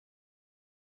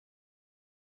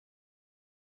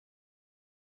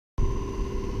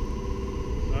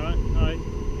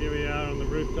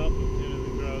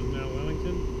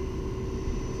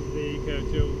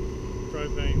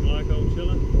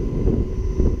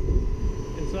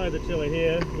inside the chiller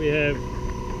here we have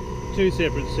two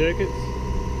separate circuits,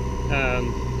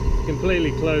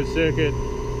 completely closed circuit.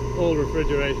 All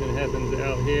refrigeration happens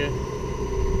out here.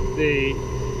 The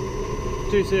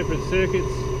two separate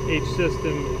circuits, each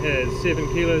system has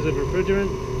 7 kilos of refrigerant.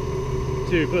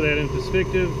 To put that in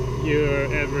perspective, your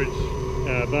average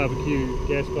barbecue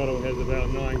gas bottle has about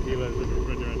 9 kilos of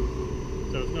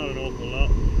refrigerant, so it's not an awful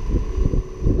lot.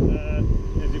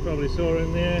 As you probably saw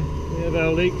in there, we have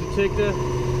our leak detector.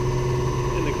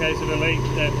 In the case of a leak,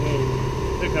 that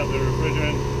will pick up the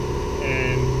refrigerant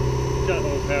and shut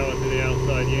all power to the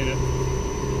outside unit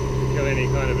to kill any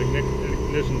kind of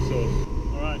ignition source.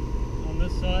 Alright, on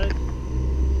this side,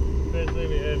 firstly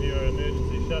we have your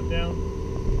emergency shutdown.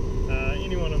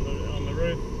 Anyone on the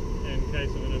roof, in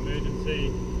case of an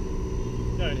emergency,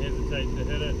 don't hesitate to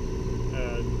hit it.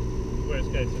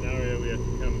 Worst case scenario, we have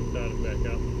to come and start it back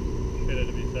up. Better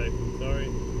to be safe than sorry.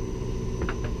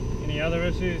 Any other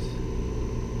issues,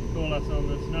 call us on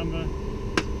this number.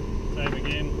 Same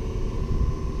again,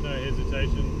 no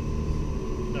hesitation,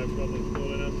 no problems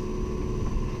calling us.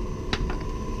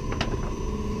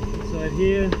 Inside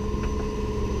here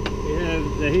we have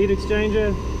the heat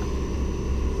exchanger.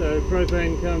 So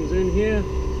propane comes in here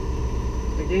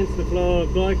against the flow of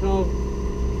glycol,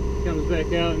 comes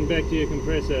back out and back to your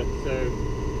compressor. So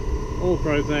all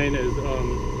propane is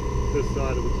on this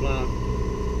side of the plant.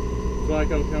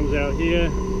 Glycol comes out here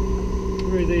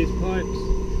through these pipes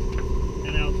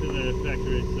and out to the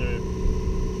factory. So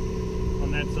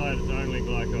on that side it's only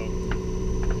glycol.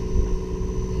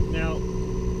 Now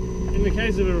in the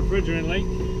case of a refrigerant leak,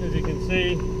 as you can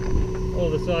see, all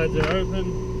the sides are open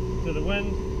to the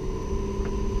wind.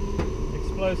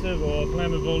 Explosive or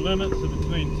flammable limits are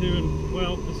between 2 and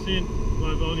 12%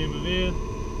 by volume of air,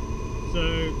 so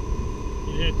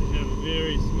you have to have a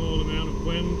very small amount of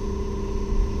wind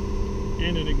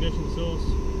and an ignition source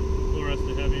for us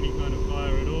to have any kind of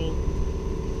fire at all,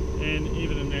 and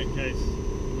even in that case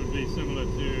it would be similar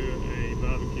to a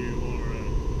barbecue or a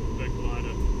big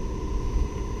lighter,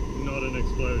 not an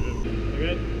explosion.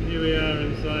 Okay, here we are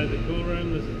inside the cool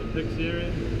room. This is the PIX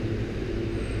area.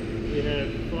 We have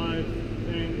 5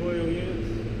 fan coil units.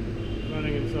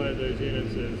 Running inside those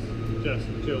units is just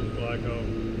chilled glycol,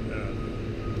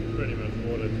 pretty much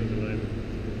water to the limit.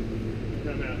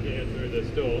 Come out here through this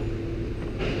door,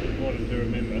 important to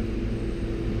remember.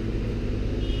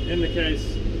 In the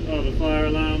case of a fire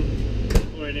alarm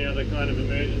or any other kind of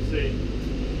emergency,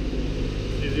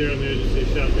 is your emergency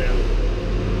shutdown.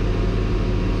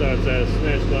 So it's a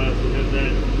smash glass that hit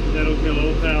that. That'll kill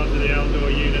all power to the outdoor